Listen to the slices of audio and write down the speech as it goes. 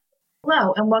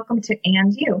Hello, and welcome to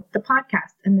And You, the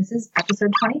podcast. And this is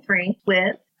episode 23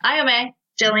 with Ayome,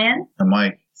 Jillian, and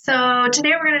Mike. So today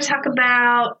we're going to talk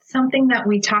about something that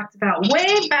we talked about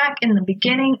way back in the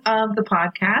beginning of the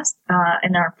podcast,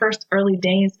 in our first early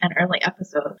days and early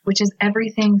episodes, which is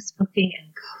everything spooky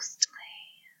and ghostly.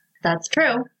 That's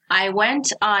true. I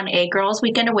went on a girls'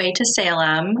 weekend away to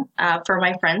Salem for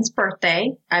my friend's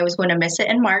birthday. I was going to miss it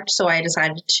in March, so I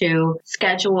decided to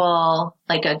schedule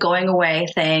like a going away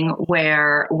thing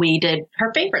where we did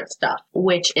her favorite stuff,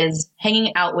 which is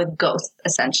hanging out with ghosts,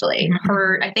 essentially.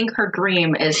 Mm-hmm. I think her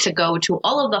dream is to go to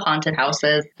all of the haunted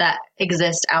houses that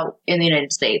exist out in the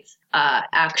United States.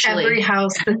 Actually, every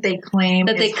house that they claim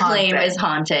is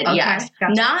haunted. Okay, yes,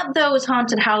 gotcha. Not those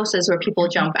haunted houses where people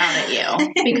jump out at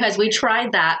you, because we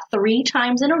tried that 3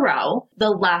 times in a row. The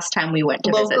last time we went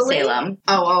to visit Salem.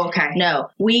 Oh, okay. No,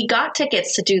 we got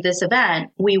tickets to do this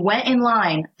event. We went in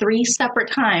line 3 separate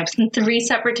times. And 3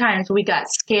 separate times we got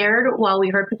scared while we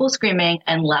heard people screaming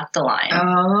and left the line.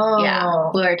 Oh, yeah,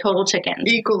 we were total chickens.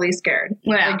 Equally scared.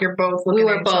 Yeah. Like you're both looking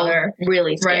at each other,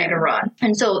 really scared, ready to run.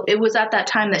 And so it was at that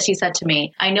time that she said to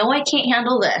me, I know I can't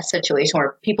handle this situation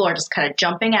where people are just kind of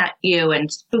jumping at you and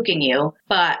spooking you,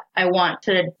 but I want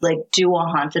to do a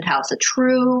haunted house, a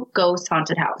true ghost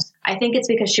haunted house. I think it's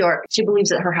because she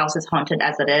believes that her house is haunted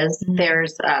as it is. Mm-hmm.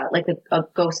 There's a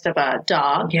ghost of a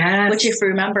dog. Yes. Which, if you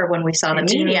remember, when we saw the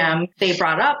medium, they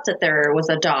brought up that there was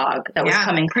a dog that was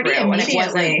coming pretty through, and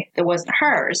immediately. it wasn't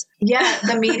hers. Yeah,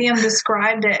 the medium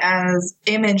described it as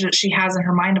image that she has in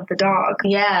her mind of the dog.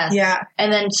 Yes. Yeah.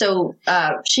 And then so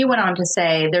she went on to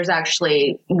say there's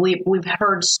actually, we've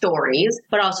heard stories,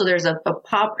 but also there's a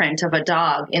paw print of a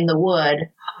dog in the wood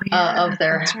of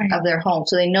their home.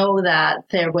 So they know that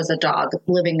there was a dog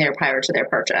living there prior to their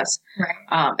purchase.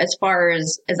 Right. As far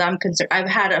as I'm concerned, I've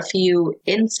had a few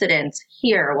incidents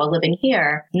here while living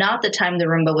here. Not the time the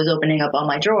Roomba was opening up all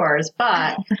my drawers,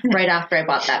 but right after I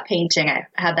bought that painting, I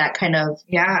had that kind of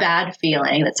bad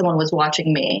feeling that someone was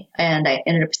watching me, and I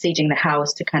ended up saging the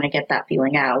house to kind of get that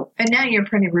feeling out. And now you're a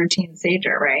pretty routine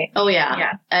sager, right? Oh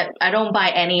yeah. I don't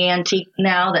buy any antique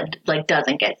now that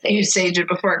doesn't get saged. You sage it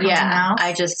before it comes in the house?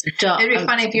 I just don't. It'd be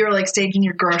funny if you were staging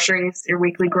your groceries, your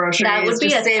weekly groceries. That would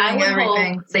be I would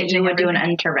everything. Hope that you would do an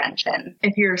intervention.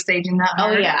 If you're staging that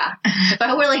hard. Oh yeah. If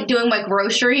I were doing my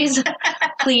groceries,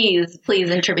 please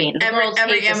intervene.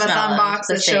 Every Amazon box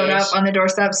that showed up on the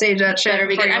doorstep, sage that shit.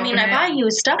 I buy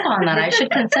used stuff on that. I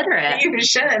should consider it. You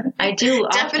should. I do.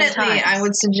 Definitely, oftentimes. I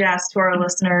would suggest to our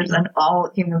listeners and all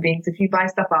human beings, if you buy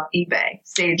stuff off eBay,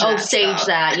 sage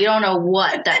that. You don't know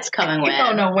what that's coming with. You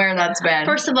don't know where that's been.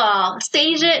 First of all,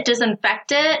 sage it,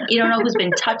 disinfect it. You don't know who's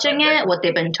been touching it, what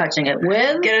they've been touching it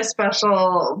with. Get a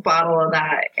special bottle of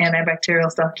that antibacterial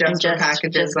stuff just for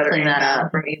packages that are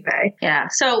inbound from eBay. Yeah.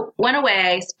 So went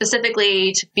away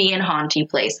specifically to be in haunty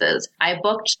places. I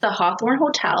booked the Hawthorne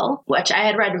Hotel, which I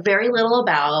had read very little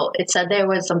about. It said there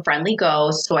was some friendly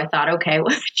ghosts, so I thought, okay,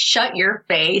 shut your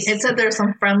face. It said there's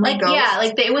some friendly ghosts. Yeah,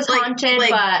 it was haunted,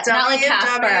 but not like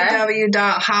Casper.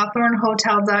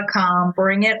 www.hawthornehotel.com.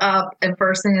 Bring it up, and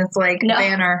first thing it's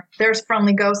banner. There's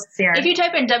friendly ghosts here. If you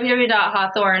type in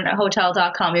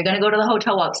www.hawthornehotel.com, you're going to go to the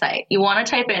hotel website. You want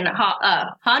to type in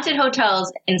haunted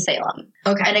hotels in Salem.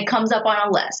 Okay. And it comes up on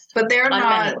a list. But they're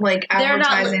not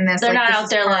advertising this. They're not out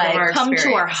there come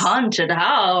to our haunted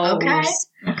house.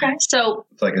 Okay. So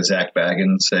it's like a Zach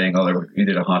Baggins saying, "Oh, we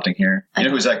did a haunting here." You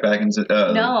know who Zach Baggins is?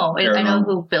 No, I know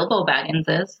who Bilbo Baggins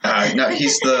is. No,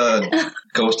 he's the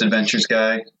Ghost Adventures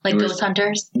guy. Ghost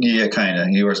Hunters? Yeah, kind of.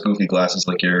 He wears goofy glasses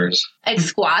like yours.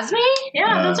 Excuse me?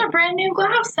 Yeah, those are brand new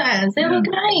glasses. They look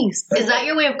nice. Is that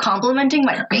your way of complimenting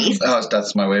my face? Oh,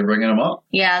 that's my way of bringing them up.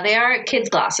 Yeah, they are kids'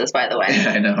 glasses, by the way.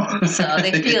 Yeah, I know. So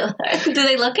they feel... Do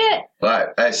they look it?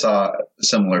 Well, I saw a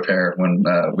similar pair when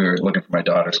we were looking for my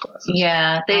daughter's glasses.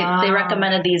 Yeah, they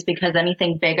recommended these because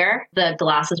anything bigger, the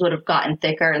glasses would have gotten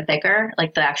thicker and thicker,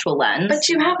 like the actual lens. But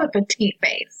you have a petite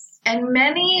face. And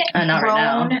many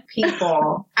grown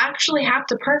people actually have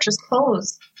to purchase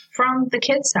clothes from the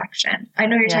kids section. I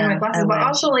know you're talking about glasses, but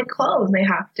also clothes they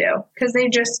have to, because they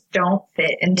just don't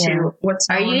fit into what's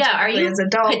known as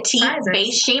adult petite sizes.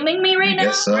 Face shaming me right now?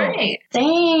 Guess so. Right.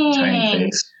 Dang. Tiny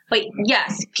face. But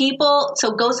yes, people,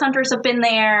 so ghost hunters have been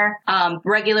there,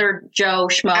 regular Joe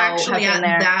Schmo have been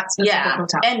there. That specific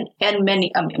hotel. And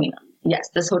many, yes,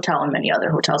 this hotel and many other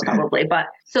hotels probably. But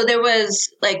so there was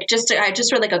I just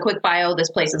read a quick bio, this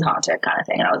place is haunted kind of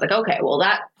thing. And I was like, okay, well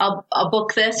I'll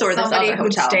book this or somebody this other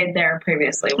hotel. Somebody who stayed there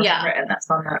previously was written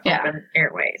that's on the open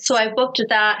airways. So I booked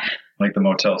that. Like the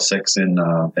Motel 6 in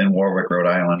Warwick, Rhode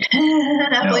Island.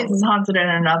 That place is haunted in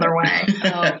another way.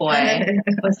 Oh boy.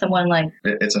 Was someone like...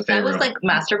 It's a favorite. I was like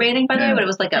masturbating, by the way, but it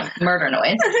was like a murder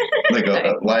noise. Like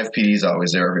Live PD's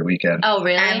always there every weekend. Oh,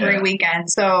 really? Every weekend.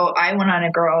 So I went on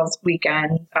a girls'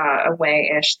 weekend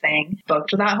away-ish thing.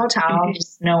 Booked that hotel,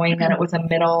 just knowing that it was a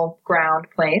middle ground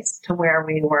place to where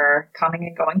we were coming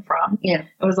and going from. Yeah.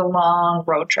 It was a long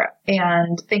road trip.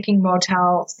 And thinking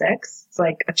Motel 6, it's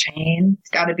like a chain. It's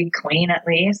got to be clean at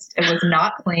least. It was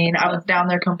not clean. I was down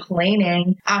there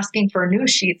complaining, asking for new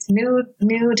sheets, new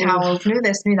towels, new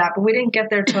this, new that. But we didn't get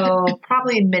there till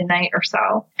probably midnight or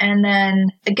so. And then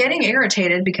getting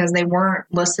irritated because they weren't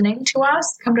listening to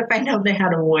us. Come to find out they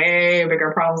had way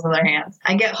bigger problems on their hands.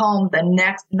 I get home the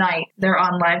next night. They're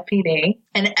on Live PD.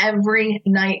 And every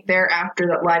night thereafter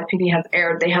that Live PD has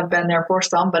aired, they have been there for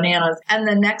some bananas. And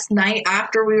the next night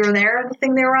after we were there, the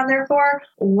thing they were on there for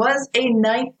was a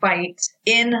knife fight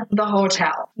in the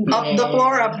hotel. Up the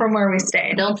floor up from where we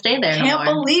stayed. Don't stay there Can't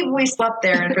believe we slept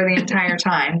there for the entire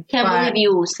time. Can't believe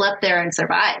you slept there and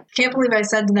survived. Can't believe I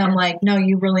said to them, like, no,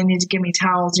 you really need to give me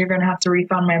towels. You're going to have to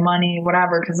refund my money,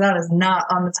 whatever, because that is not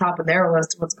on the top of their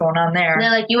list of what's going on there. And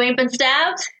they're like, you ain't been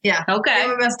stabbed? Yeah. Okay. You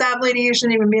haven't been stabbed, lady. You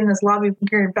shouldn't even be in this lobby.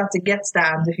 You're about to get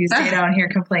stabbed if you stay down here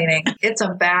complaining. It's a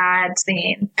bad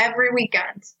scene. Every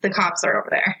weekend, the cops are over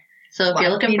there. So if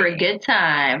you're looking for a good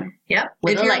time, yep.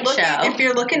 with a light show, if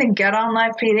you're looking to get on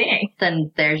Live PD,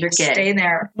 then there's your gig. Stay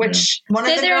there. Which one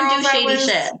stay of the there girls and do shady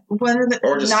shit.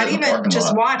 Or just not even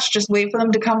just watch. Just wait for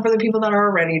them to come for the people that are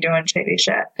already doing shady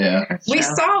shit. Yeah, we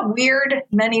saw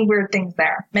many weird things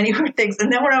there, many weird things. And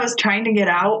then when I was trying to get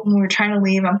out and we were trying to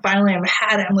leave, I've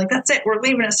had it. I'm like, that's it. We're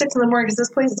leaving at 6 a.m. because this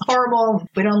place is horrible.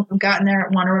 We don't have gotten there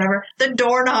at 1 or whatever. The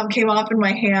doorknob came off in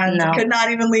my hands. No. I could not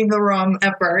even leave the room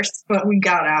at first, but we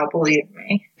got out. Believe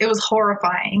me. It was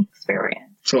horrifying experience.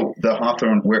 So the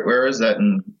Hawthorne, where is that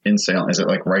in Salem? Is it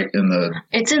like right in the...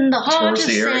 It's in the heart of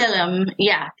Salem.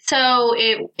 Yeah. So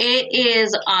it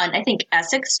is on, I think,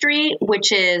 Essex Street,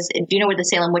 which is, do you know where the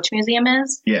Salem Witch Museum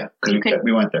is? Yeah, because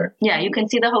we went there. Yeah, you can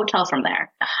see the hotel from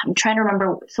there. I'm trying to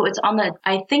remember. So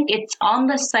I think it's on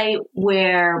the site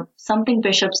where something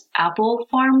Bishop's apple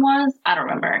farm was. I don't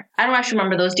remember. I don't actually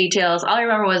remember those details. All I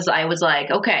remember was I was like,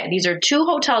 okay, these are 2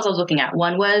 hotels I was looking at.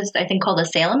 One was, I think, called the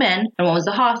Salem Inn, and one was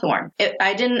the Hawthorne.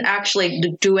 I didn't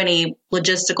actually do any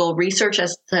logistical research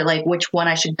as to like which one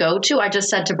I should go to. I just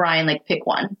said to Brian, like, pick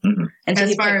one. Mm-hmm. And so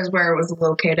as far as where it was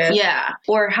located. Yeah.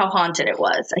 Or how haunted it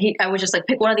was. I was just like,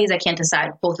 pick one of these. I can't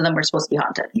decide. Both of them were supposed to be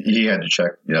haunted. He had to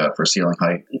check for ceiling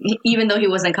height. Even though he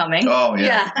wasn't coming. Oh,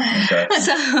 yeah. Okay.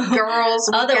 So, girls.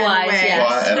 Otherwise, yeah.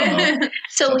 Well, I don't know.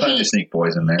 So sometimes you sneak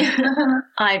boys in there.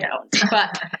 I don't.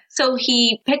 But so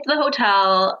he picked the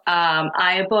hotel.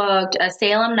 I booked a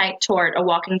Salem night tour, a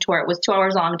walking tour. It was 2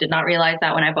 hours long. Did not realize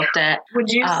that when I booked it. Would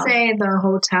you say the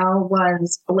hotel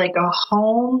was like a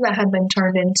home that had been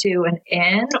turned into an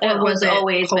inn? Or it was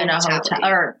always been a hotel,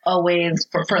 or always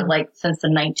for like since the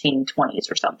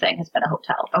 1920s or something has been a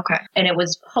hotel. Okay. And it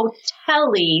was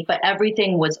hotel-y, but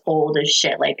everything was old as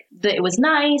shit. Like it was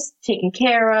nice, taken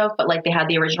care of, but like they had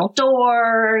the original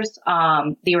doors,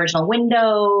 the original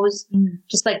windows,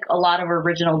 just like a lot of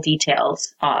original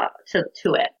details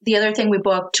to it. The other thing we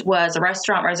booked was a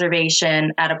restaurant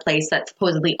reservation at a place that's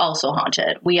supposedly also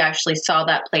haunted. We actually saw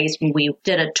that place when we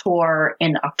did a tour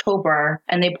in October,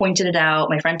 and they pointed it out.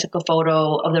 My friend took a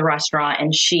photo of the restaurant,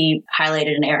 and she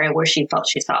highlighted an area where she felt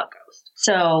she saw a ghost.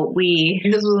 So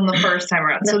this was the first time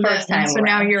around. So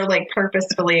now you're like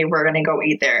purposefully, we're going to go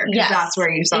eat there. Yes. That's where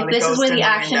you saw the ghost. This is where the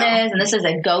action is, and this is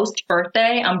a ghost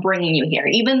birthday, I'm bringing you here.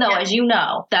 Even though, as you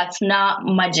know, that's not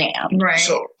my jam. Right.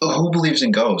 So who believes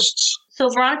in ghosts? So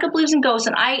Veronica believes in ghosts,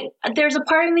 and there's a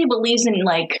part of me believes in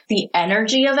like the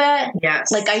energy of it.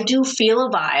 Yes. Like I do feel a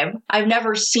vibe. I've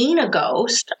never seen a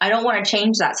ghost. I don't want to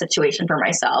change that situation for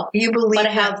myself. You believe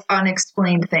that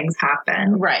unexplained things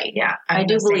happen. Right. Yeah. I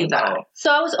do believe that.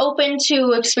 So I was open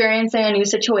to experiencing a new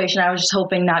situation. I was just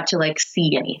hoping not to like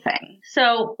see anything.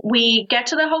 So we get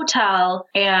to the hotel,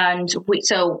 and we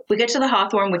get to the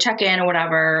Hawthorne, we check in or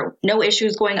whatever, no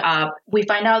issues going up. We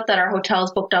find out that our hotel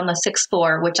is booked on the 6th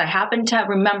floor, which I happen to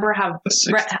remember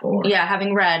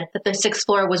having read that the 6th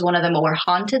floor was one of the more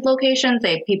haunted locations.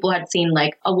 People had seen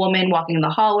like a woman walking in the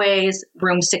hallways.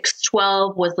 Room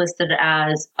 612 was listed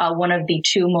as one of the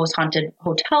 2 most haunted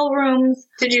hotel rooms.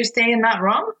 Did you stay in that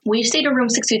room? We stayed in room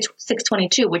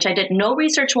 622, which I did no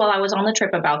research while I was on the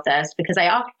trip about this because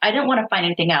I didn't want to find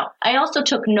anything out. I also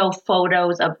took no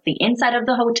photos of the inside of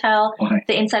the hotel,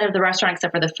 the inside of the restaurant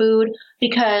except for the food,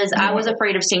 because I was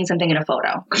afraid of seeing something in a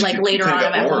photo, like later on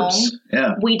at home.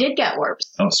 Yeah. We did get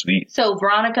warps. Oh, sweet. So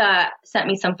Veronica sent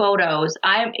me some photos.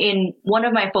 I'm in one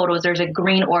of my photos. There's a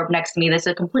green orb next to me. This is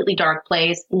a completely dark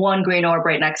place. One green orb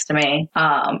right next to me.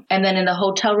 And then in the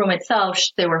hotel room itself,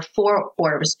 there were 4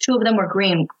 orbs. 2 of them were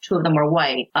green. 2 of them were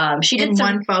white. She did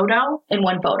one photo? In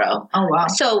one photo. Oh, wow.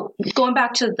 So going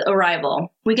back to the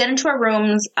arrival, we get into our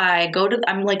rooms.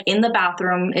 I'm like in the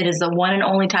bathroom. It is the one and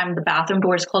only time the bathroom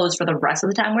door is closed for the rest of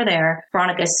the time we're there.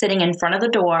 Veronica's sitting in front of the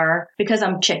door because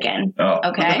I'm chicken. Oh.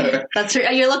 Okay.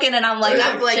 You're looking and I'm like,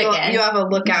 I'm chicken. You have a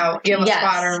lookout. You have a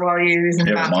spotter while you're using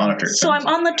the bathroom. So I'm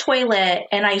on the toilet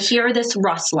and I hear this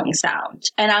rustling sound.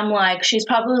 And I'm like, she's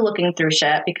probably looking through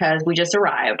shit because we just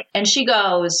arrived. And she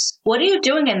goes, what are you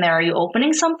doing in there? Are you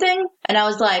opening something? And I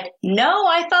was like, no,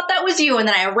 I thought that was you. And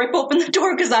then I rip open the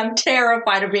door because I'm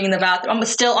terrified of being in the bathroom. I'm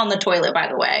still on the toilet, by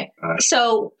the way.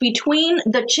 So between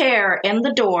the chair and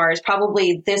the door is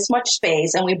probably this much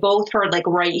space. And we both heard like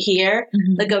right here,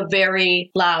 like a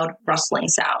very loud rustling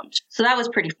sound. So that was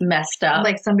pretty messed up.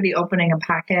 Like somebody opening a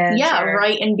package. Yeah,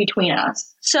 right in between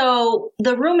us. So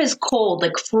the room is cold,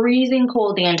 like freezing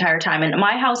cold the entire time. And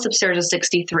my house upstairs is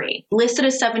 63. Listed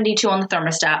as 72 on the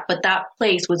thermostat, but that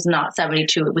place was not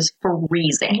 72. It was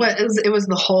freezing. It was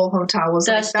the whole hotel was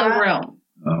just like that? the room.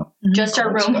 Oh. Just our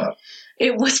room. Stuff.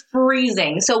 It was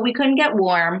freezing. So we couldn't get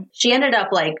warm. She ended up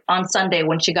like on Sunday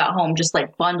when she got home, just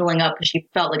like bundling up because she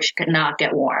felt like she could not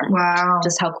get warm. Wow.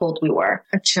 Just how cold we were.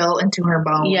 A chill into her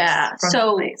bones. Yeah.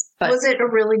 So was it a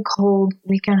really cold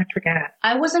weekend? I forget.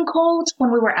 I wasn't cold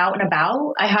when we were out and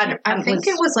about. I think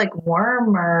it was like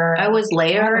warmer. I was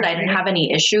layered. I didn't have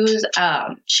any issues.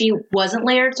 She wasn't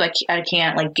layered, so I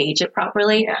can't like gauge it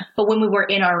properly. Yeah. But when we were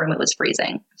in our room, it was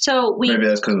freezing. So maybe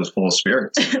that's because it was full of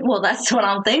spirits. Well, that's what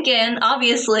I'm thinking.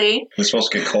 Obviously, it's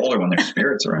supposed to get colder when there's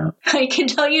spirits around. I can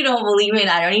tell you don't believe me, and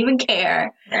I don't even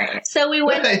care. So we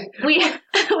went. we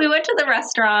went to the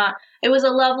restaurant. It was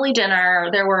a lovely dinner.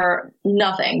 There were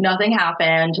nothing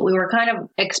happened. We were kind of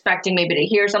expecting maybe to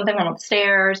hear something from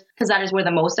upstairs because that is where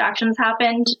the most actions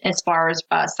happened as far as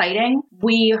sighting.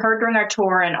 We heard during our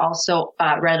tour and also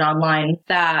read online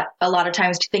that a lot of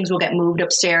times things will get moved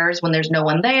upstairs when there's no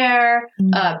one there.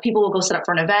 People will go set up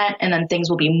for an event and then things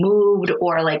will be moved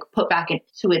or like put back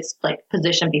into its like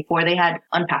position before they had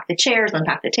unpacked the chairs,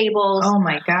 unpacked the tables. Oh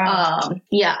my God.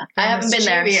 Yeah, I haven't been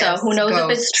there, so who knows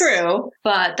if it's true,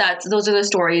 but those are the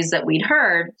stories that we'd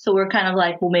heard. So we're kind of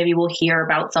like, well, maybe we'll hear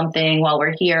about something while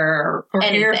we're here. Or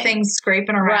hear things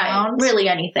scraping around. Right. Really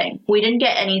anything. We didn't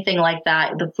get anything like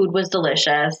that. The food was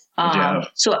delicious.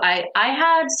 So I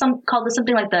had called this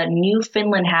something like the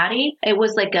Newfoundland Hattie. It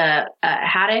was like a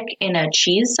haddock in a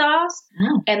cheese sauce.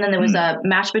 And then there was a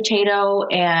mashed potato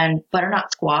and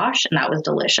butternut squash, and that was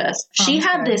delicious. She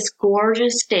had this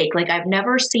gorgeous steak like I've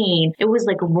never seen. It was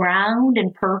like round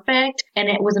and perfect, and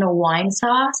it was in a wine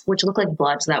sauce, which looked like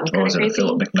blood, so that was kind of creepy. Was it a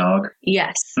Philip McNog?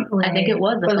 Yes, I think it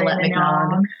was the Philip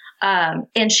McNog.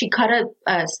 And she cut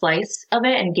a slice of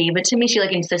it and gave it to me. She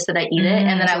like insisted I eat it,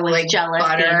 and then I was like jealous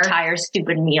the entire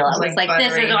stupid meal. I was like,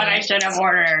 this is what I should have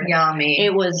ordered. Yummy.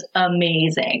 It was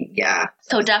amazing. Yeah.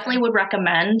 So definitely would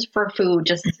recommend for food.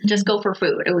 Just go for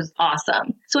food. It was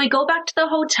awesome. So we go back to the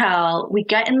hotel. We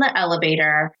get in the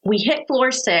elevator. We hit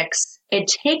floor 6. It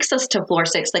takes us to floor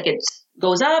 6. Like it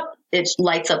goes up. It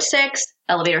lights up 6.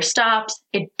 Elevator stops.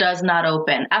 It does not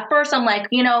open. At first, I'm like,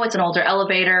 it's an older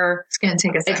elevator. It's going to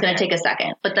take a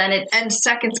second. But then and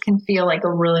seconds can feel like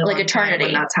a really long eternity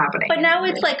time when that's happening. But now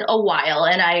it's like a while,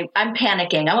 and I'm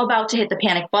panicking. I'm about to hit the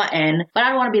panic button, but I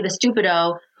don't want to be the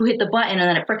stupido who hit the button and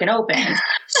then it freaking opens.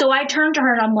 So I turn to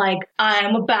her and I'm like,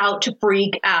 I'm about to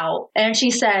freak out. And she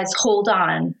says, hold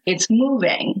on, it's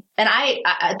moving. And I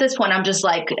at this point, I'm just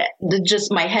like,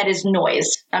 my head is noise.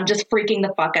 I'm just freaking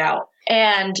the fuck out.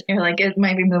 And you're like, it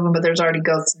might be moving, but there's already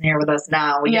ghosts in here with us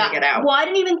now. We gotta get out. Well, I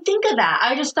didn't even think of that.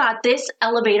 I just thought this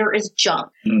elevator is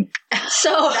junk. So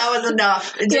that was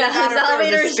enough. It didn't matter if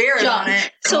there was a spirit on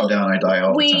it. Calm down, I die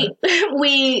all the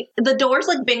time. The doors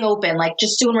like bing open, like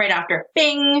just soon right after.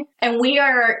 Bing. And we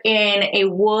are in a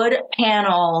wood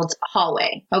paneled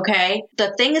hallway. Okay.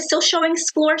 The thing is still showing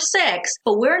floor 6,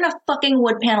 but we're in a fucking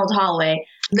wood paneled hallway.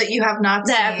 That you have not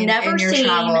seen. That I've never seen.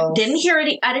 Travels. Didn't hear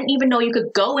it. I didn't even know you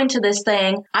could go into this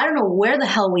thing. I don't know where the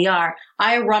hell we are.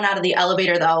 I run out of the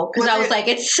elevator though, because I was like,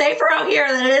 it's safer out here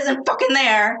than it isn't fucking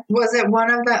there. Was it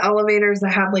one of the elevators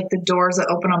that had like the doors that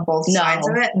open on both sides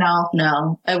of it?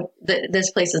 No.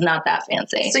 This place is not that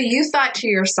fancy. So you thought to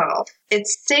yourself,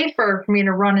 it's safer for me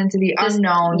to run into the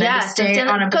unknown than to stay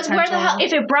on a potential... Because where the hell,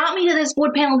 if it brought me to this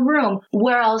wood-paneled room,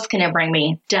 where else can it bring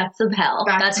me? Depths of hell.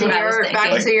 That's what I was thinking.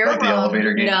 Back to your room. The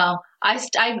elevator game? No.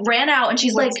 I ran out and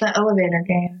she's What's the elevator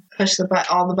game? Push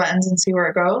all the buttons and see where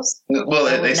it goes? Well,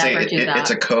 they say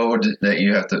it's a code that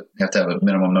you have to have a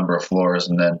minimum number of floors,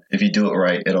 and then if you do it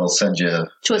right, it'll send you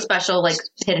to a special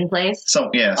hidden place.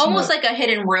 Almost like a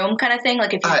hidden room kind of thing.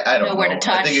 Like if you know where to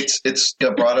touch. I think it's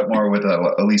brought up more with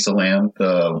Elisa Lam,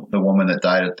 the woman that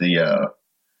died at the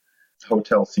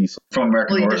Hotel Cecil from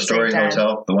American Horror Story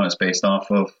Hotel, the one it's based off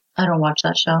of. I don't watch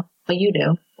that show, but you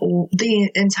do.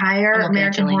 The entire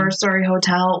American Horror Story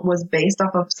Hotel was based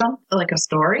off of a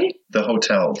story? The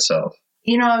hotel itself.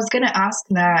 You know, I was going to ask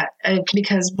that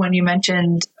because when you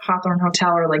mentioned Hawthorne Hotel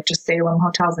or like just Salem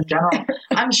hotels in general,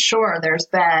 I'm sure there's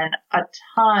been a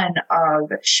ton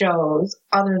of shows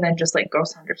other than just like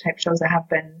ghost hunter type shows that have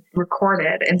been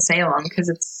recorded in Salem because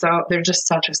there's just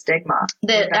such a stigma.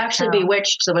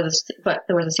 Bewitched, there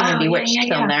was a scene in Bewitched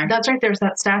film there. That's right. There's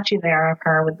that statue there of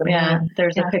her with the moon.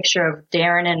 There's a picture of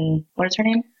Darren and what is her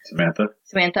name?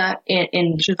 Samantha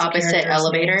in opposite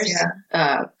elevators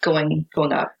going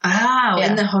up. Oh,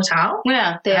 in the hotel?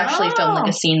 Yeah, they actually filmed like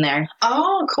a scene there.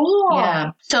 Oh, cool.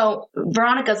 Yeah. So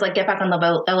Veronica's like, get back on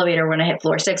the elevator when I hit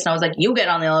floor 6. And I was like, you get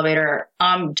on the elevator.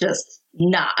 I'm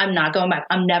not going back.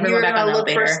 I'm never going back on the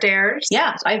elevator. Look for stairs?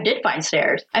 Yeah, I did find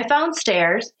stairs. I found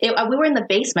stairs. We were in the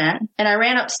basement and I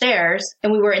ran upstairs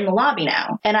and we were in the lobby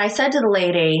now. And I said to the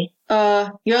lady,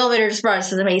 your elevator just brought us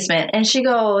to the basement. And she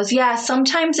goes, yeah,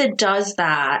 sometimes it does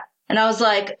that. And I was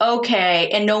like, okay.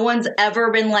 And no one's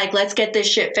ever been like, let's get this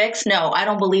shit fixed. No, I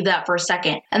don't believe that for a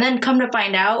second. And then come to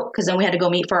find out, because then we had to go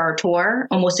meet for our tour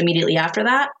almost immediately after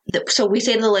that. So we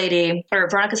say to the lady, or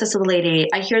Veronica says to the lady,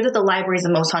 I hear that the library is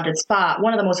the most haunted spot,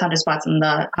 one of the most haunted spots in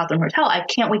the Hawthorne Hotel. I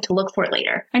can't wait to look for it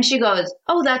later. And she goes,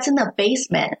 oh, that's in the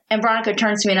basement. And Veronica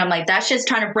turns to me and I'm like, that shit's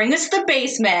trying to bring us to the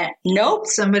basement. Nope.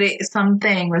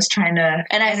 Something was trying to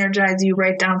energize you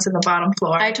right down to the bottom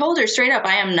floor. I told her straight up,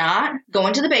 I am not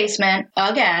going to the basement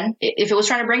again. If it was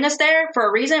trying to bring us there for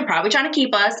a reason, probably trying to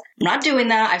keep us. I'm not doing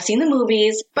that. I've seen the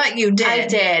movies. But you did. I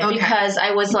did because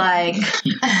I was like,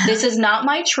 this is not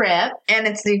my trip. And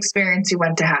it's the experience you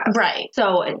went to have. Right.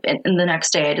 So and the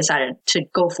next day I decided to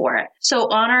go for it. So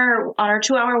on our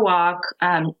 2-hour walk,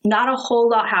 not a whole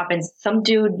lot happens. Some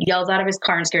dude yells out of his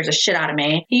car and scares the shit out of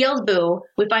me. He yells boo.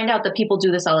 We find out that people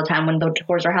do this all the time when the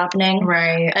tours are happening.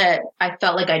 Right. I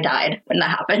felt like I died when that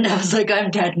happened. I was like, I'm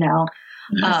dead now.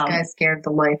 This guy scared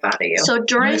the life out of you. So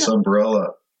during nice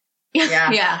umbrella.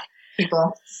 Yeah.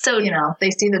 People. So,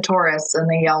 they see the tourists and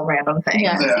they yell random things.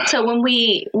 Yeah. So when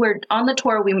we're on the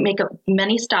tour, we make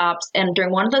many stops. And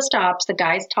during one of the stops, the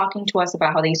guy's talking to us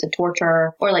about how they used to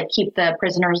torture or like keep the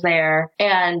prisoners there.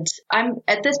 And I'm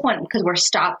at this point, because we're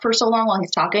stopped for so long while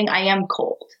he's talking, I am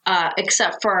cold.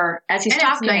 Except for as he's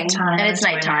talking. It's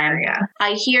nighttime. Yeah.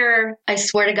 I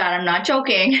swear to God, I'm not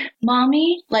joking.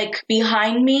 Mommy, like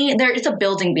behind me, it's a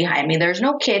building behind me. There's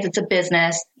no kids. It's a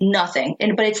business. Nothing.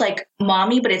 But it's like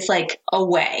mommy, but it's like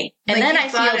away. And like then I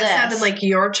feel it sounded like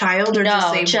your child or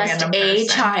just a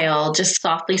child just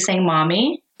softly saying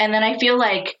mommy. And then I feel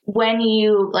like when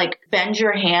you like bend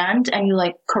your hand and you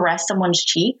like caress someone's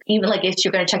cheek, even like if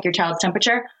you're going to check your child's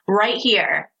temperature, right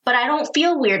here. But I don't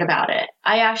feel weird about it.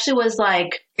 I actually was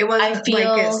like, like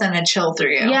it sent a chill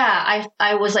through you. Yeah,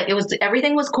 I was like,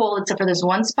 everything was cold except for this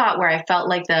one spot where I felt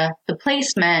like the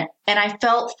placement, and I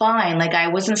felt fine. Like I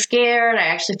wasn't scared. I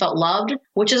actually felt loved,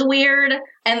 which is weird.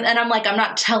 And I'm like, I'm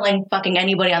not telling fucking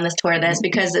anybody on this tour this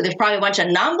because there's probably a bunch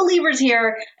of non-believers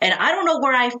here, and I don't know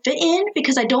where I fit in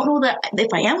because I don't know that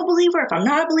if I am a believer, if I'm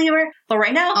not a believer. But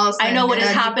right now, I know what is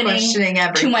happening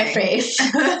to my face.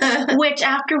 Which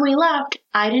after we left,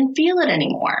 I didn't feel it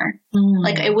anymore.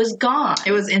 Like it was gone.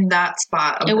 It was in that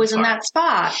spot. It was in that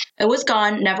spot. It was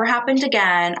gone. Never happened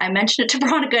again. I mentioned it to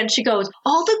Veronica and she goes,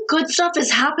 all the good stuff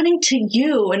is happening to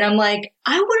you. And I'm like,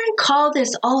 I wouldn't call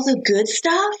this all the good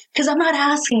stuff because I'm not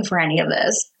asking for any of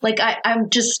this. Like I'm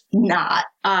just not.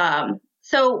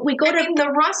 So we go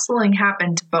the rustling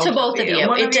happened to both of you.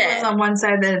 One of you was on one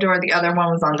side of the door, the other one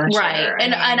was on the other. Right.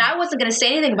 And I wasn't going to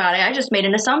say anything about it. I just made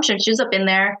an assumption. She was up in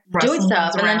there doing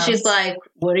stuff. And then she's like,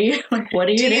 what are you doing?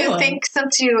 Do you think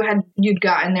since you'd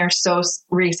gotten there so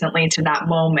recently to that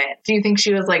moment, do you think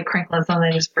she was like crinkling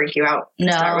something to just freak you out?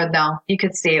 No. You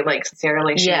could see like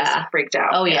sincerely she was freaked out.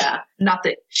 Oh yeah. Not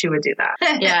that she would do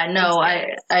that. Yeah, no,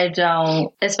 I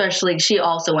don't. Especially she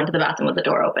also went to the bathroom with the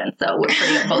door open. So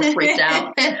we're both freaked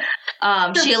out.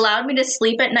 She allowed me to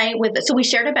sleep at night so we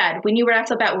shared a bed. We knew right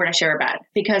after the bat we were going to share a bed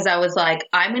because I was like,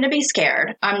 I'm going to be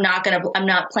scared. I'm not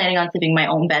planning on sleeping in my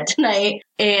own bed tonight.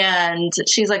 And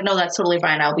she's like, no, that's totally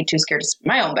fine. I'll be too scared to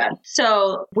sleep in my own bed.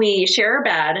 So we share a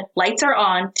bed. Lights are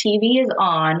on. TV is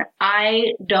on.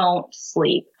 I don't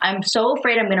sleep. I'm so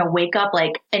afraid I'm going to wake up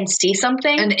and see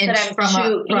something an inch that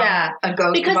I'm from a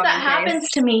ghost. Because that happens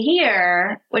to me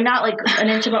here. Well, not an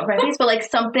inch above my face, but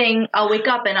something. I'll wake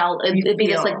up and it'd be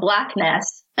this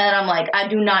blackness, and I'm like, I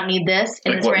do not need this.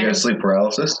 And what? You have sleep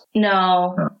paralysis?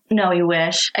 No, no, you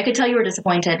wish. I could tell you were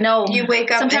disappointed. No, you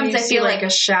wake up. Sometimes I feel like a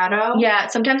shadow. Yeah,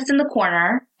 sometimes it's in the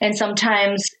corner, and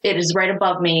sometimes it is right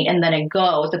above me, and then it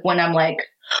goes. When I'm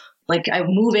I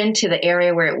move into the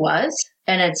area where it was,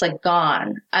 and it's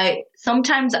gone.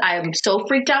 Sometimes I'm so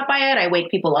freaked out by it, I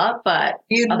wake people up, but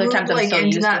other times I'm so into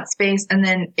used that space, and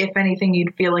then if anything,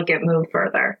 you'd feel like it moved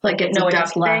further. It's a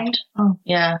duck thing. Oh.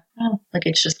 Yeah. Oh.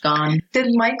 It's just gone. Did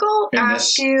Michael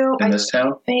ask you in this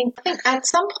town? I think at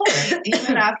some point,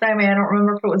 even after, I don't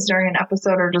remember if it was during an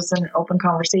episode or just an open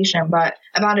conversation, but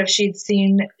about if she'd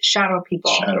seen shadow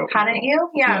people. Hadn't you?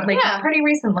 Yeah, pretty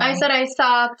recently. I said I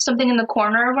saw something in the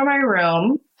corner of my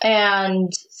room,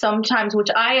 and sometimes, which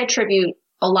I attribute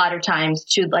a lot of times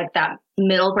to that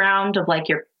middle ground of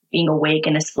you're being awake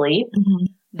and asleep,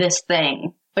 this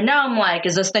thing. But now I'm like,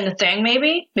 is this thing a thing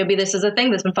maybe? Maybe this is a thing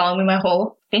that's been following me my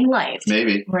whole life.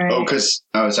 Maybe. Right. Oh, because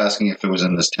I was asking if it was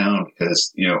in this town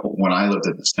because, when I lived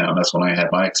in this town, that's when I had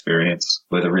my experience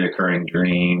with a reoccurring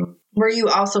dream. Where you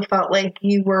also felt like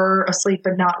you were asleep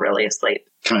but not really asleep.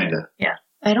 Kinda. Yeah.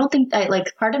 I don't think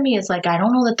part of me is I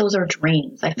don't know that those are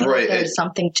dreams. I feel there's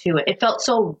something to it. It felt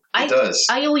so. It does.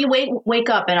 I wake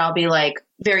up and I'll be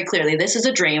very clearly, this is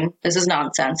a dream. This is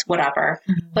nonsense, whatever.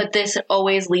 Mm-hmm. But this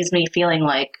always leaves me feeling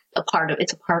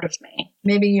it's a part of me.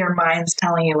 Maybe your mind's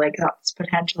telling you that's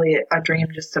potentially a dream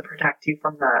just to protect you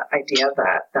from the idea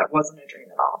that wasn't a dream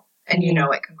at all. And you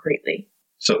know it concretely.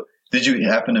 So did you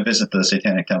happen to visit the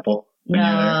Satanic Temple? No,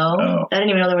 I didn't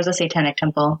even know there was a Satanic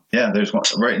Temple. Yeah, there's one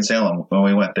right in Salem. When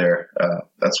we went there,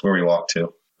 that's where we walked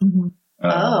to. Mm-hmm.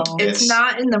 It's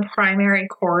not in the primary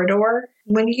corridor.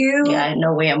 Yeah,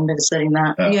 no way I'm visiting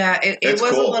that. It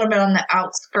was cool. A little bit on the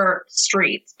outskirts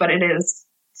streets, but it is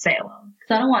Salem.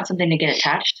 Because I don't want something to get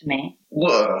attached to me.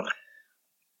 Whoa.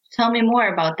 Tell me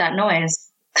more about that noise.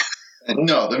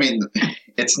 No,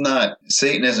 it's not.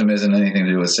 Satanism isn't anything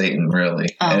to do with Satan, really,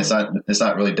 and it's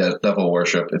not really devil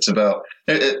worship. It's about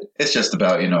it's just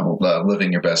about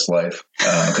living your best life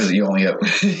because you only have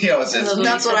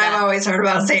that's what I've always heard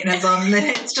about Satanism.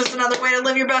 It's just another way to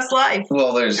live your best life.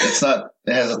 Well, it has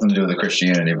nothing to do with the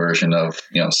Christianity version of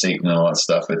Satan and all that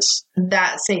stuff. It's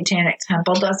that Satanic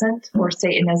Temple doesn't, or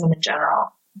Satanism in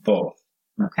general. Both.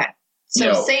 Okay.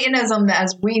 So Satanism,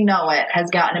 as we know it, has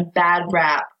gotten a bad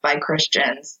rap by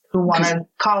Christians who want to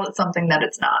call it something that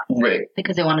it's not. Right.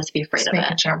 Because they want us to be afraid of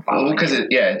it. Well, because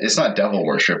it's not devil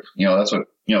worship. That's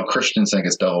what, Christians think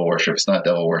it's devil worship. It's not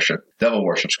devil worship. Devil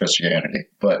worship's Christianity.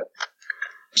 But,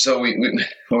 so when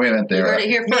we went there. You heard it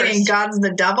here first. Meaning God's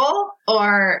the devil?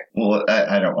 Or? Well,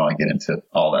 I don't want to get into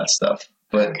all that stuff.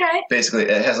 But basically,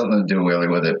 it has nothing to do really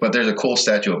with it. But there's a cool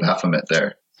statue of Baphomet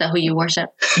there. Is that who you worship?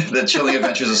 The Chilling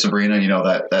Adventures of Sabrina,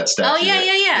 that statue. Oh, yeah.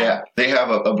 Yeah, they have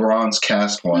a bronze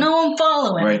cast one. No, I'm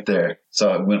following. Right there.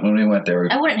 So when we went there...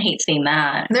 I wouldn't hate seeing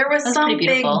that. There was some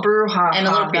big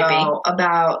brouhaha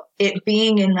about it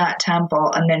being in that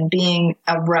temple and then being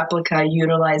a replica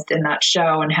utilized in that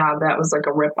show and how that was a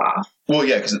ripoff. Well,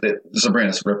 yeah, because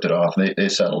Sabrina ripped it off. They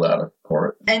settled out of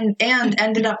court. And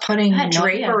ended up putting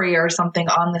drapery or something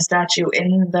on the statue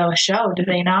in the show, did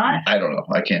they not? I don't know.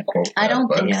 I can't quote that. I don't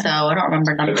think so. I don't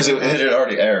remember none of because it had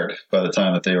already aired by the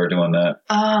time that they were doing that.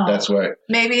 Oh. That's why.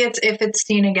 Maybe if it's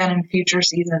seen again in future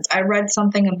seasons. I read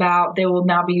something about they will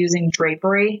now be using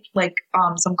drapery,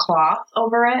 some cloth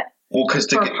over it. Well, because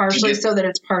so that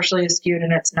it's partially skewed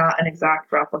and it's not an exact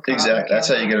replica. Exactly. That's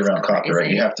how you get around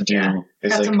copyright. You have to do. Yeah. You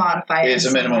have to modify it. It's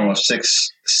a minimum of six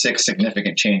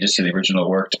significant changes to the original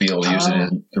work to be able to use it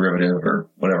in derivative or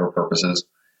whatever purposes.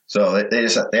 So they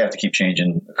have to keep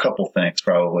changing a couple things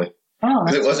probably. Oh,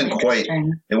 that's it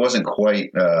wasn't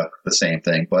quite the same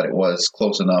thing, but it was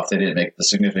close enough. They didn't make the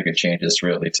significant changes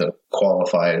really to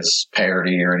qualify as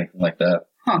parody or anything like that.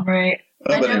 Huh. Right.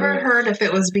 I never heard if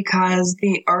it was because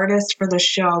the artist for the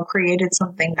show created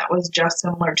something that was just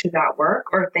similar to that work,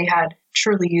 or if they had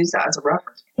truly used that as a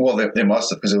reference. Well, they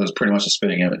must have, because it was pretty much a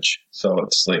spitting image. So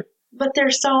it's But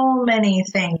there's so many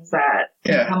things that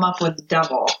can come up with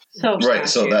double. Right.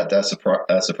 So that's the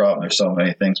problem. There's so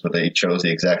many things, but they chose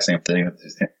the exact same thing that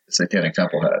the Satanic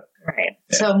Temple had. Right.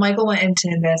 Yeah. So Michael went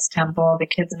into this temple. The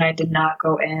kids and I did not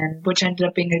go in, which ended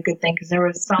up being a good thing because there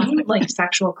was some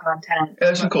sexual content. Yeah,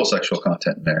 there's some cool sexual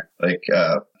content in there.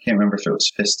 can't remember if it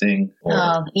was fisting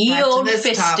or ye old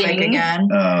fisting again.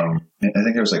 I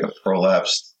think there was like a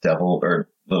prolapsed devil or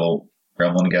little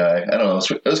gremlin guy. I don't know.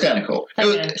 It was kind of cool.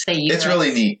 It's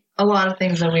really neat. A lot of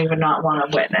things that we would not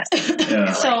want to witness.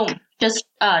 Yeah. So just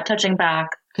touching back,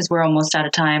 because we're almost out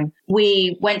of time.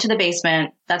 We went to the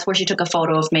basement. That's where she took a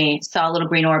photo of me, saw a little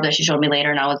green orb that she showed me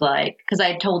later. And I was like, because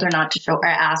I told her not to show, I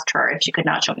asked her if she could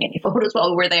not show me any photos while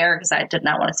we were there because I did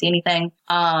not want to see anything.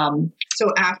 So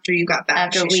after you got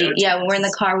back, when we were in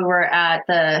the car, we were at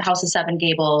the House of Seven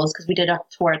Gables because we did a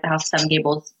tour at the House of Seven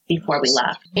Gables before we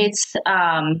left. It's,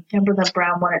 remember the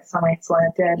brown one at Sunlight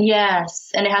Slanted?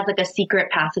 Yes. And it has like a secret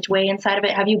passageway inside of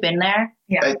it. Have you been there?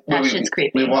 Yeah. That shit's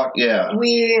creepy. We walked, yeah.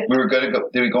 We were going to go,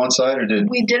 did we go inside or did?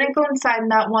 We didn't go inside in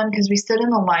that one because we stood in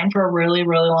the line for a really,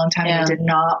 really long time. Yeah. We did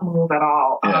not move at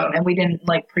all. Yeah. And we didn't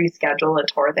like pre-schedule a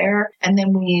tour there. And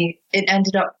then it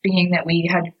ended up being that we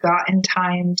had gotten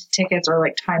timed tickets or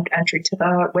like timed entry to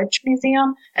the Witch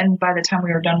Museum. And by the time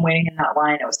we were done waiting in that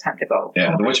line, it was time to go.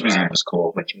 Yeah, the Witch Museum was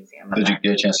cool. Witch Museum. Did you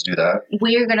get a chance to do that?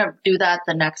 We're going to do that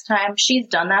the next time. She's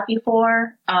done that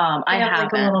before. I haven't.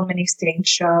 Like a little mini stage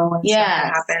show and stuff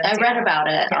that happens. I read about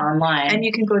it online. And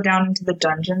you can go down into the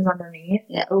dungeons underneath.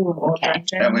 Yeah. Ooh, okay.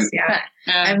 Dungeons.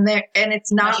 And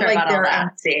it's not sure like they're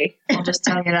empty. I'll just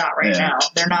tell you that right now.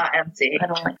 They're not empty.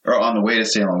 Or on the way to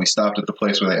Salem, we stopped at the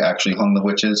place where they actually hung the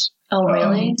witches. Oh,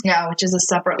 really? Yeah, which is a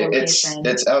separate location.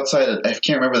 It's outside of, I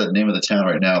can't remember the name of the town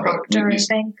right now. Proctor, I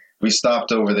think. We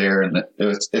stopped over there, and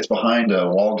it's behind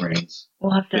Walgreens.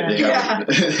 We'll have to.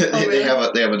 They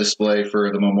have a display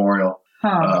for the memorial.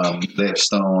 Huh. They have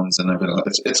stones and everything.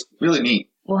 It's really neat.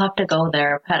 We'll have to go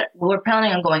there. We're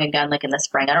planning on going again, like in the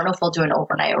spring. I don't know if we'll do an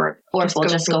overnight or if we'll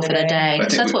just go for the day.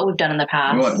 Because that's what we've done in the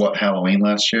past. We went, Halloween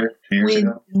last year? 2 years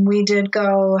ago? We did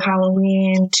go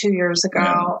Halloween 2 years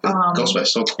ago. Yeah, it goes by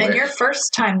so quick. And your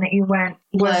first time that you went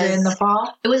was in the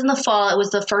fall? It was in the fall. It was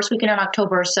the first weekend in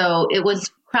October, so it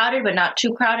was crowded, but not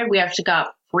too crowded. We actually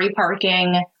got free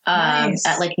parking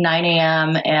at like 9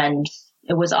 a.m., and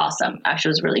it was awesome. Actually,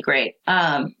 it was really great.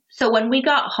 So when we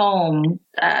got home,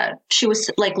 she was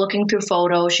like looking through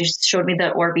photos. She showed me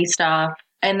the Orby stuff.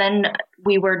 And then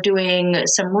we were doing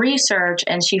some research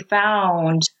and she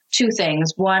found two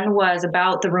things. One was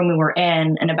about the room we were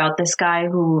in and about this guy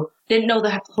who didn't know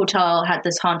the hotel had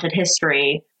this haunted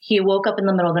history. He woke up in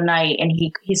the middle of the night and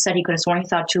he said he could have sworn he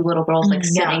saw two little girls like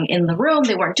sitting in the room.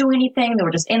 They weren't doing anything. They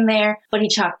were just in there, but he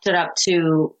chalked it up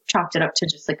to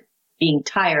just like being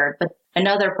tired. But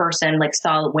another person like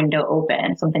saw the window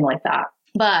open, something like that.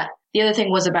 But the other thing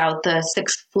was about the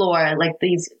sixth floor. Like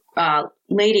these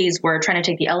ladies were trying to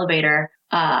take the elevator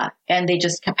and they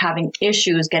just kept having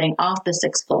issues getting off the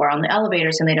sixth floor on the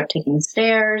elevators, and they ended up taking the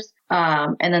stairs.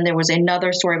 And then there was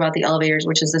another story about the elevators,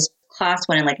 which is this class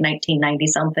went in like 1990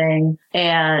 something.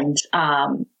 And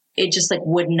it just like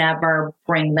would never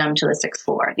bring them to the sixth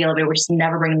floor. The elevator would just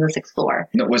never bring them to the sixth floor.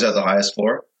 No, was that the highest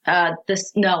floor?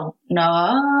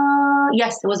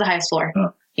 Yes, it was the highest floor. Huh.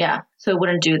 Yeah. So it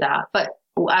wouldn't do that. But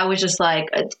I was just like,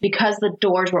 because the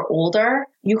doors were older,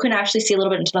 you can actually see a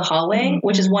little bit into the hallway,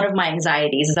 which is one of my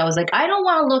anxieties. Is I was like, I don't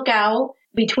want to look out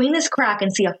between this crack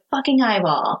and see a fucking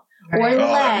eyeball or legs.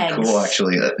 That'd be cool,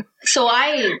 actually. So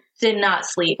I did not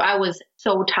sleep. I was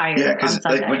so tired. Yeah, because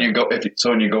like when you're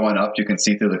going up, you can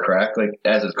see through the crack, like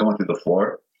as it's going through the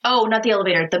floor. Oh, not the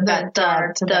elevator. The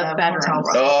bedroom.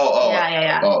 Oh.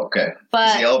 Yeah. Oh, okay.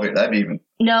 But the elevator, that'd be even.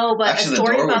 No, but actually, a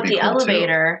story about the cool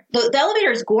elevator. The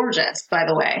elevator is gorgeous, by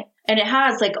the way, and it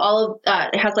has like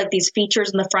it has like these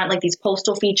features in the front, like these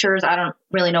postal features. I don't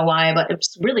really know why, but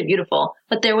it's really beautiful.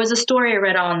 But there was a story I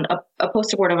read on a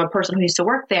poster board of a person who used to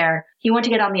work there. He went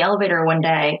to get on the elevator one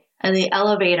day, and the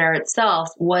elevator itself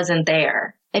wasn't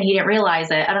there, and he didn't realize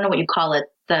it. I don't know what you call it,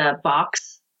 the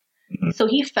box. Mm-hmm. So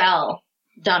he fell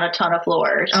down a ton of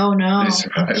floors. Oh no!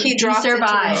 He dropped into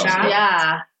the shaft.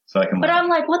 Yeah. So but I'm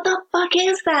like, what the fuck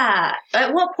is that?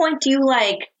 At what point do you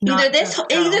like either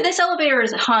this elevator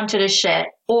is haunted as shit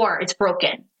or it's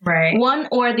broken? Right. One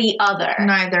or the other.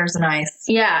 Neither's nice.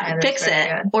 Yeah. Neither's fix it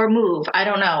good. or move. I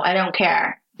don't know. I don't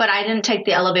care. But I didn't take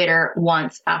the elevator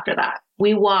once after that.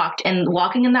 We walked, and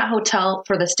walking in that hotel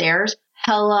for the stairs,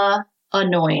 hella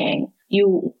annoying.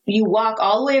 You walk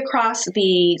all the way across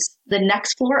the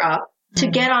next floor up to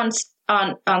get on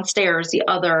stairs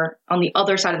on the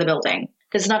other side of the building.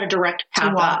 Because it's not a direct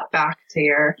path up. Back to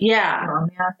your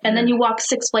and then you walk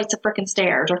 6 flights of freaking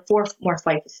stairs or 4 more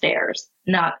flights of stairs.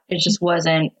 It just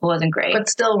wasn't great. But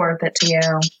still worth it to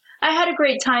you. I had a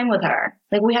great time with her.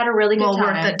 Like, we had a really good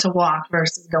time. Worth it to walk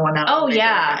versus going out. Oh,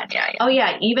 yeah. Oh,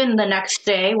 yeah. Even the next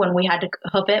day when we had to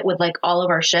hoof it with, like, all of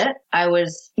our shit, I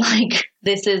was like,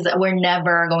 we're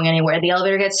never going anywhere. The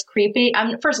elevator gets creepy.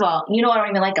 First of all, I don't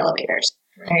even like elevators.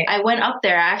 Right. I went up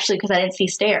there, actually, because I didn't see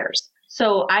stairs.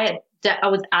 So I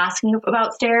was asking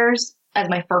about stairs as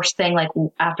my first thing, like,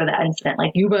 after that incident,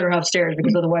 like, you better have stairs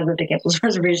because otherwise we have to cancel this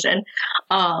reservation.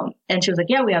 And she was like,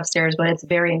 yeah, we have stairs, but it's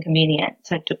very inconvenient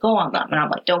to go on them. And I'm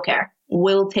like, don't care.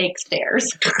 We'll take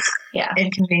stairs. Yeah.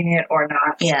 Inconvenient or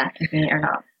not. Yeah, convenient or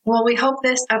not. Well, we hope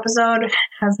this episode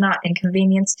has not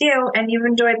inconvenienced you and you've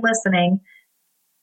enjoyed listening.